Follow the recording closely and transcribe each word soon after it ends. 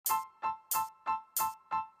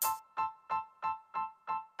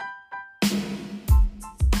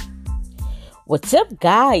What's up,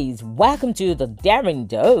 guys? Welcome to the Daring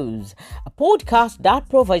Dose, a podcast that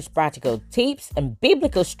provides practical tips and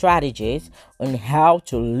biblical strategies on how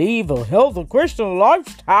to live a healthy Christian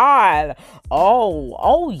lifestyle.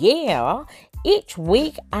 Oh, yeah. Each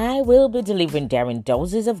week, I will be delivering daring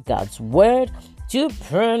doses of God's Word to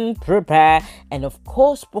prune, prepare, and of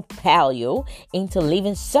course propel you into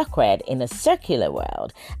living sacred in a circular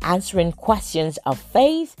world, answering questions of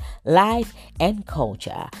faith, life, and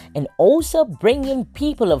culture, and also bringing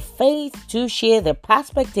people of faith to share their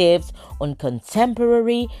perspectives on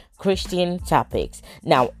contemporary Christian topics.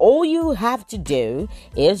 Now, all you have to do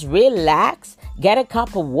is relax, get a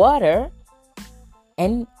cup of water,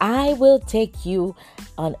 and I will take you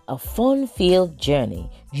on a fun-filled journey.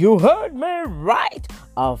 You heard me right.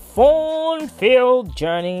 A fun-filled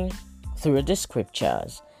journey through the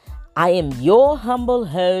scriptures. I am your humble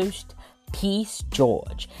host, Peace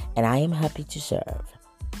George, and I am happy to serve.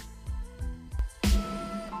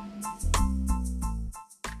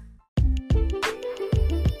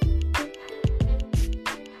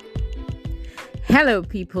 Hello,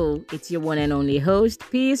 people. It's your one and only host,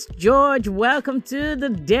 Peace George. Welcome to the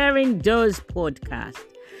Daring Dose podcast.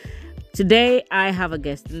 Today, I have a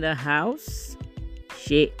guest in the house.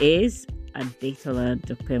 She is Adetola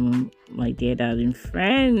Dopemu, my dear darling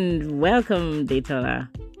friend. Welcome, Adetola.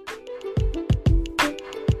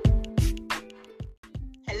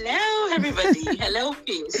 Hello, everybody. Hello,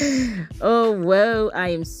 Peace. Oh, well, I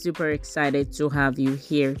am super excited to have you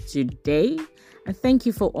here today. And thank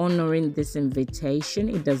you for honoring this invitation.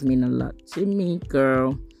 It does mean a lot to me,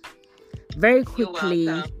 girl. Very quickly,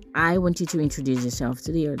 I want you to introduce yourself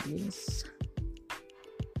to the audience.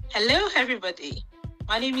 Hello, everybody.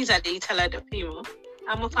 My name is Adetola Dopemu.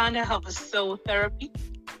 I'm a founder of Soul Therapy,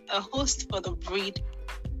 a host for the Breed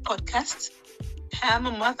podcast. I'm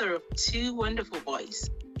a mother of two wonderful boys.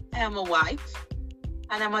 I am a wife,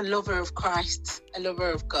 and I'm a lover of Christ, a lover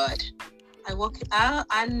of God. I work out,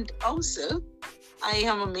 and also I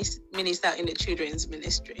am a minister in the children's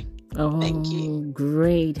ministry. Oh, thank you.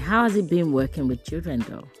 Great. How has it been working with children,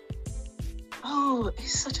 though? Oh,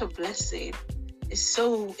 it's such a blessing. It's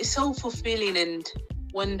so fulfilling and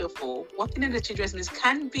wonderful. Working in the children's ministry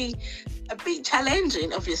can be a bit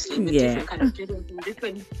challenging, obviously, with different kind of children from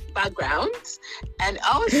different backgrounds. And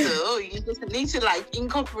also, you just need to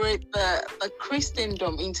incorporate the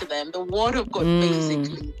Christendom into them, the Word of God,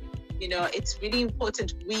 basically. You know, it's really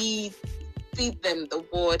important we feed them the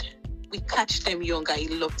word. We catch them young, I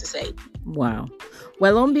love to say. Wow.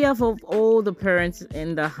 Well, on behalf of all the parents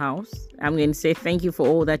in the house, I'm going to say thank you for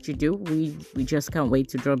all that you do. We just can't wait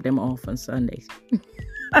to drop them off on Sundays.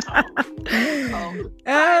 All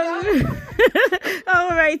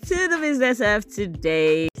right, to the business of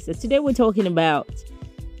today. So today we're talking about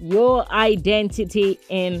your identity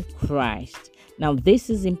in Christ. Now, this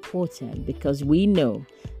is important because we know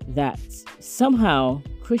that somehow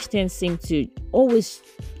Christians seem to always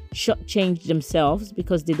shortchange themselves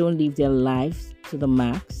because they don't live their lives to the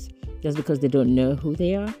max, just because they don't know who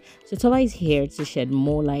they are. So Tola is here to shed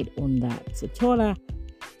more light on that. So Tola,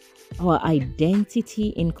 our identity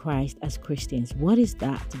in Christ as Christians, what is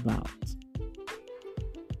that about?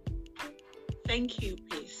 Thank you,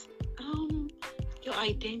 Peace. Your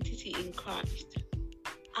identity in Christ.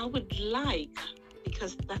 I would like,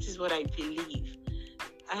 because that is what I believe,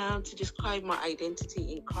 to describe my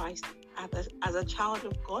identity in Christ as a child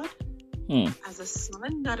of God, as a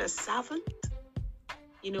son, not a servant.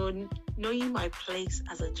 You know, knowing my place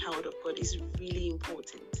as a child of God is really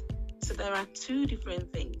important. So there are two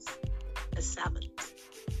different things, a servant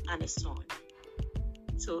and a son.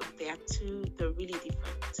 So they're really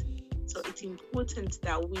different. So it's important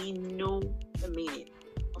that we know the meaning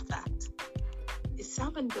of that. A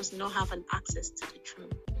servant does not have an access to the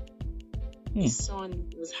throne. His son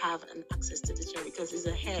does have an access to the throne because he's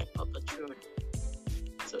the head of the throne.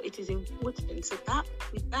 So it is important. So that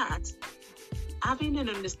with that, having an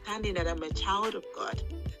understanding that I'm a child of God,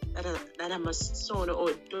 that I'm a son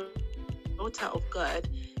or daughter of God,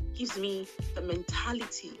 gives me the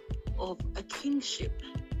mentality of a kingship.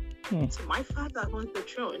 So my father owns the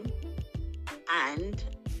throne, and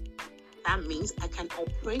that means I can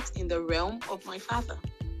operate in the realm of my father,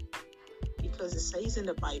 because it says in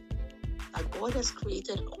the Bible that God has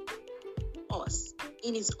created us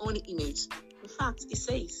in his own image. In fact, it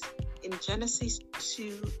says in Genesis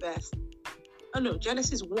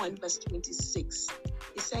 1 verse 26,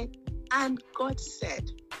 it said, and God said.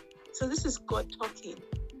 So this is God talking.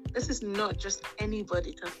 This is not just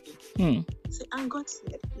anybody talking. So, and God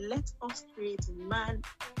said, let us create man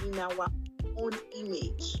in our own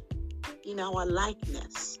image, in our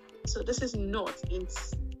likeness. So this is not in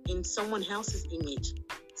in someone else's image.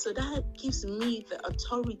 So that gives me the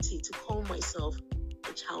authority to call myself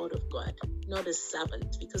a child of God, not a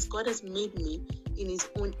servant, because God has made me in his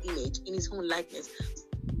own image, in his own likeness.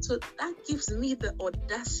 So that gives me the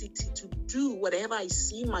audacity to do whatever I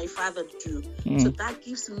see my father do. So that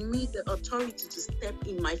gives me the authority to step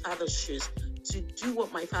in my father's shoes, to do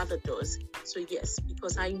what my father does. So yes,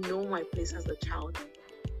 because I know my place as a child.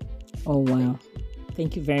 Oh, wow.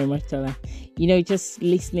 Thank you very much, Tola. Just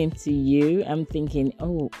listening to you, I'm thinking,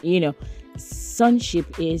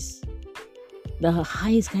 sonship is the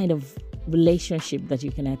highest kind of relationship that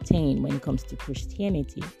you can attain when it comes to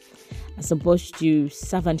Christianity, as opposed to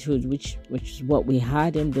servanthood, which is what we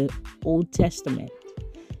had in the Old Testament.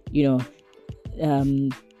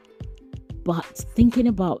 But thinking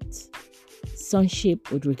about sonship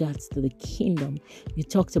with regards to the kingdom, you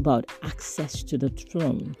talked about access to the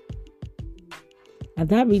throne. And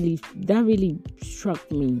that really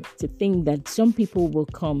struck me, to think that some people will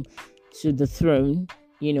come to the throne,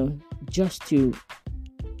 just to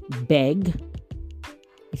beg,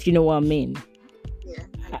 if you know what I mean. Yeah,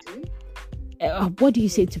 I do. What do you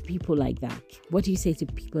say to people like that?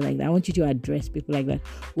 I want you to address people like that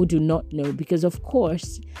who do not know, because of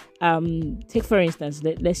course, take for instance,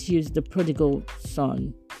 let's use the prodigal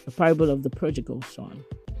son, the parable of the prodigal son.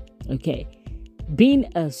 Okay, being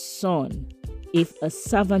a son, if a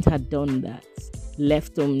servant had done that,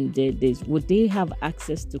 left home, did this, would they have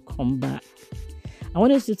access to come back? I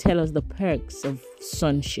want us to tell us the perks of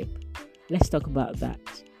sonship. Let's talk about that.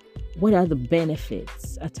 What are the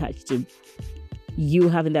benefits attached to you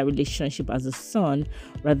having that relationship as a son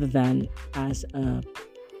rather than as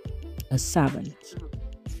a servant?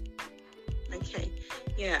 Okay.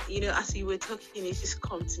 Yeah, as you were talking, it just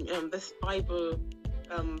come to me. This Bible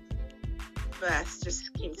verse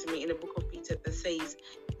just came to me in the book of Peter that says,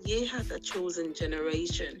 "Ye have a chosen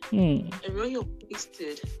generation, a royal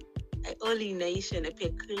priesthood, a holy nation, a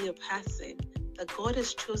peculiar person, that God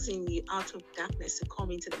has chosen you out of darkness to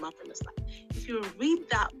come into the marvelous light." If you read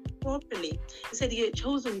that properly, it said you're a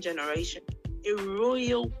chosen generation, a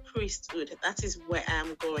royal priesthood. That is where I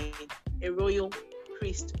am going. A royal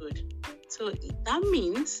priesthood. So that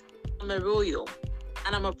means I'm a royal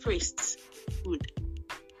and I'm a priesthood.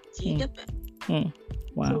 Do you get that?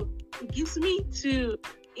 Wow. So it gives me to,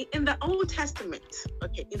 in the Old Testament,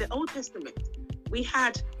 we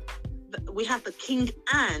had the king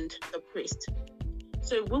and the priest.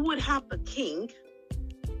 So we would have the king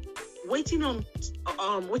waiting on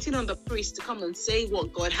the priest to come and say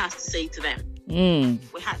what God has to say to them.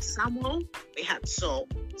 We had Samuel, we had Saul.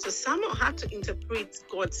 So Samuel had to interpret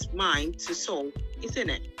God's mind to Saul, isn't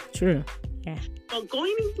it? True. Yeah. But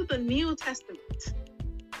going into the New Testament,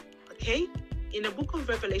 okay, in the book of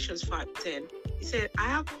Revelations 5:10, he said, "I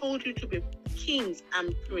have called you to be kings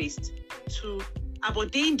and priests. I've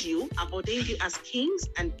ordained you as kings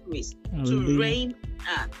and priests to reign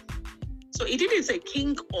earth." So he didn't say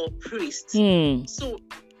king or priest. So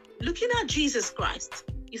looking at Jesus Christ,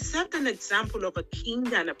 he served an example of a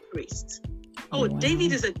king and a priest. Wow.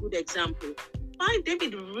 David is a good example. Why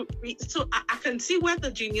David? So I can see where the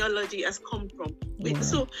genealogy has come from. Wow.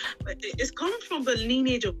 So it's come from the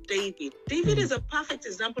lineage of David. David is a perfect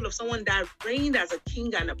example of someone that reigned as a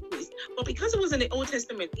king and a priest. But because it was in the Old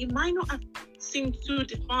Testament, it might not have seemed too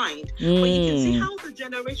defined. But you can see how the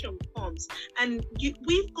generation comes. And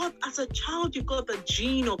we've got, as a child, you've got the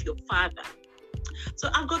gene of your father. So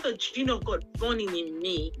I've got the gene of God running in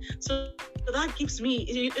me. So that gives me,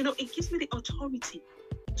 it gives me the authority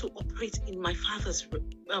to operate in my father's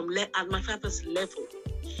at my father's level.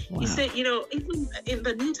 Wow. He said, even in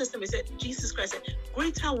the New Testament, he said, Jesus Christ said,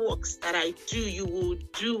 "Greater works that I do, you will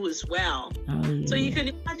do as well." So you can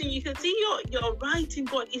imagine, you can see you're right in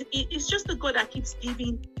God. It's just the God that keeps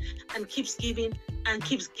giving and keeps giving and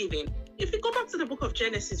keeps giving. If you go back to the book of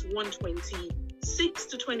Genesis 1:26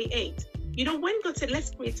 to 28, when God said,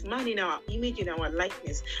 "Let's create man in our image, in our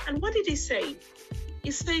likeness," and what did he say?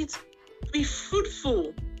 He said, "Be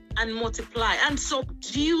fruitful and multiply and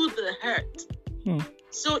subdue the earth."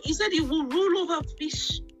 So he said he will rule over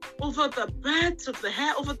fish, over the birds of the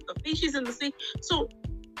air, over the fishes in the sea. So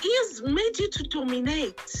he has made you to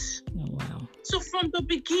dominate. Oh, wow. So from the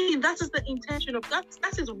beginning, that is the intention of God.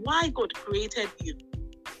 That is why God created you,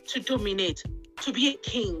 to dominate, to be a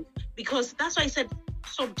king. Because that's why he said,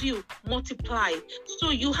 subdue, multiply. So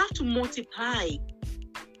you have to multiply.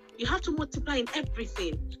 You have to multiply in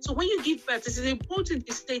everything. So when you give birth, it is important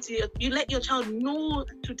to stay to you let your child know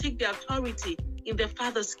to take the authority in their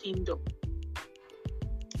father's kingdom.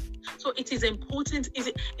 So it is important.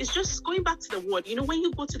 It's just going back to the word. When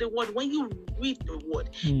you go to the word, when you read the word,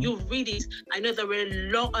 you read it. I know there are a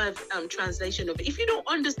lot of translation of it. If you don't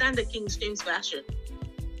understand the King James Version,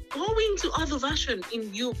 go into other version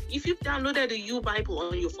if you've downloaded the U Bible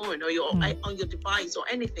on your phone or on your device or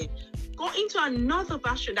anything, go into another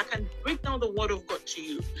version that can break down the word of God to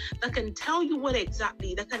you, that can tell you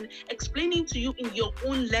that can explain it to you in your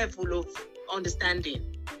own level of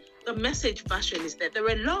understanding. The Message version is there. There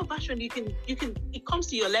are a lot of versions it comes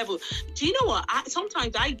to your level. Do you know what?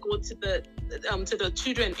 Sometimes I go to the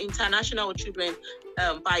children, International Children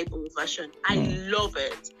Bible version. I love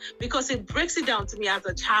it because it breaks it down to me as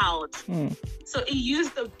a child. So it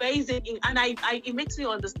used the basic, and it makes me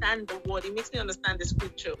understand the word. It makes me understand the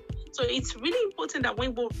scripture. So it's really important that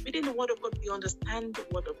when we're reading the word of God, we understand the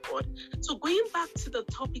word of God. So going back to the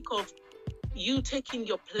topic of you taking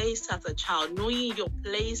your place as a child, knowing your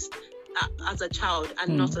place as a child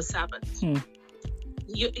and not a servant.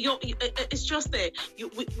 It's just there.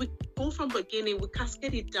 We go from beginning, we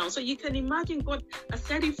cascade it down. So you can imagine God has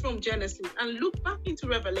said it from Genesis and look back into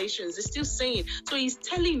Revelations. It's still saying. So he's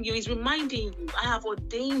telling you, he's reminding you, I have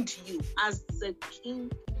ordained you as a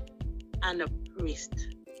king and a priest.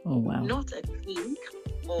 Oh, wow. Not a king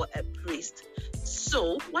or a priest.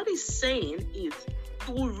 So what he's saying is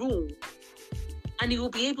you will rule. And you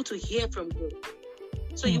will be able to hear from God.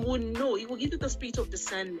 So you will know, he will give you the spirit of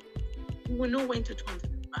discernment. You will know when to turn to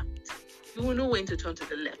the right. You will know when to turn to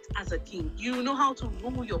the left as a king. You will know how to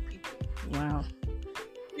rule your people. Wow.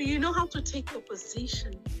 You know how to take your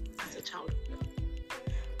position as a child of God.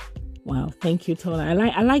 Wow, thank you, Tola.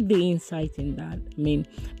 I like the insight in that. I mean,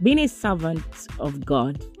 being a servant of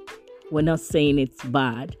God, we're not saying it's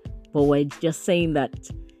bad, but we're just saying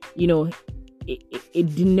that,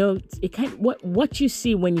 it denotes it kind of, what you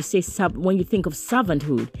see when you say when you think of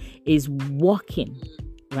servanthood is walking,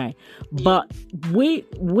 right? But with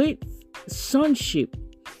sonship,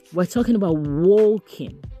 we're talking about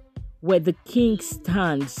walking, where the king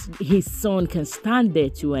stands, his son can stand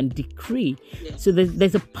there too and decree. Yes. So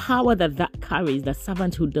there's a power that carries that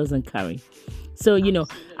servanthood doesn't carry. So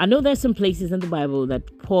I know there's some places in the Bible that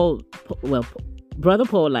Brother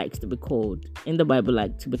Paul likes to be called in the Bible,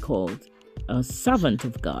 a servant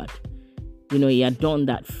of God. He adorned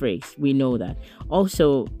that phrase. We know that.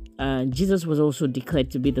 Also, Jesus was also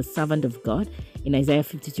declared to be the servant of God in Isaiah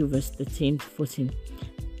 52 verse 13 to 14.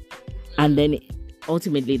 And then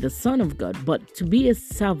ultimately the Son of God. But to be a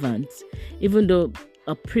servant, even though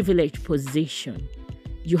a privileged position,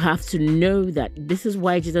 you have to know that this is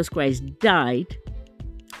why Jesus Christ died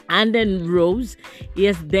and then rose.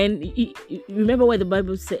 Yes, then remember what the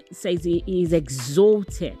Bible says, he is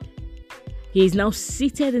exalted. He is now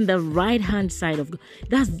seated in the right-hand side of God.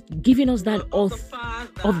 That's giving us that oath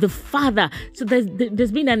of the Father. So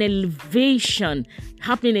there's been an elevation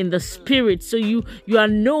happening in the spirit. So you are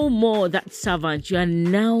no more that servant. You are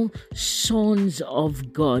now sons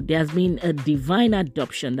of God. There has been a divine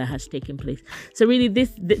adoption that has taken place. So really,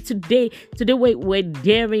 today we're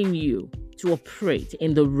daring you to operate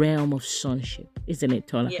in the realm of sonship, isn't it,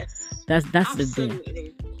 Tola? Yes, that's absolutely. The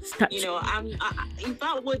day. In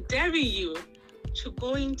fact, we're daring you to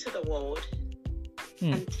go into the world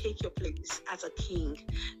and take your place as a king.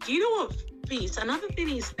 Do you know what, please? Another thing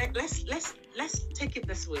is let's take it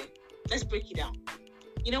this way. Let's break it down.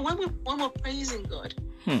 When we're praising God,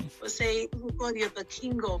 we'll say, "Oh God, you're the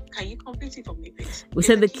King of." Can you complete it for me, please? We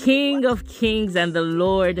said the King of Kings and the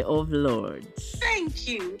Lord of Lords. Thank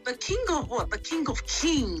you. The King of what? The King of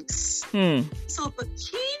Kings. So the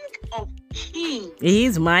King of Kings. He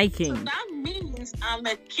is my King. So that means I'm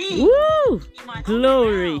a king. Woo!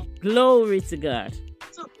 Glory to God.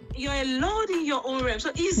 So you're a Lord in your own realm.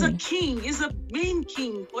 So he's a king. He's a main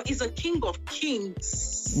king, but he's a King of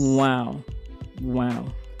Kings. Wow.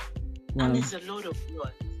 And he's a Lord of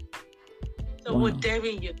Lords. So we're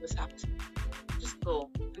daring you this afternoon. Just go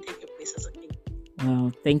and take your place as a king.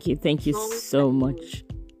 Wow. Thank you so much.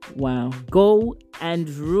 Wow. Go and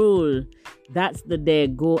rule. That's the day.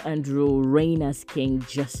 Go and rule. Reign as king,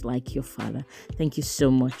 just like your father. Thank you so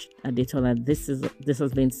much, Adetola. This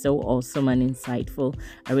has been so awesome and insightful.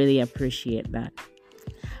 I really appreciate that.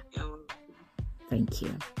 Thank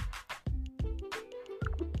you.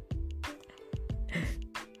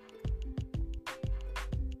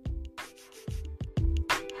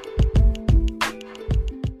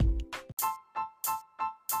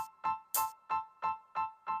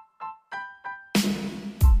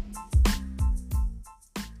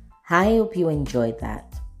 I hope you enjoyed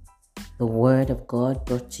that. The Word of God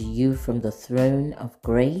brought to you from the throne of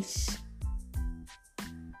grace.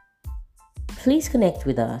 Please connect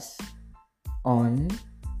with us on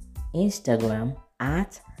Instagram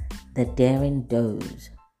at the Daring Dose.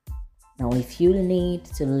 Now, if you need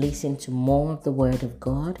to listen to more of the Word of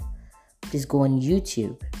God, please go on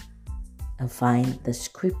YouTube and find the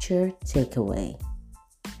Scripture Takeaway.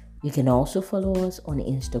 You can also follow us on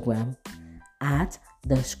Instagram at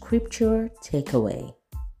the Scripture Takeaway.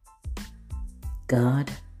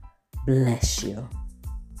 God bless you.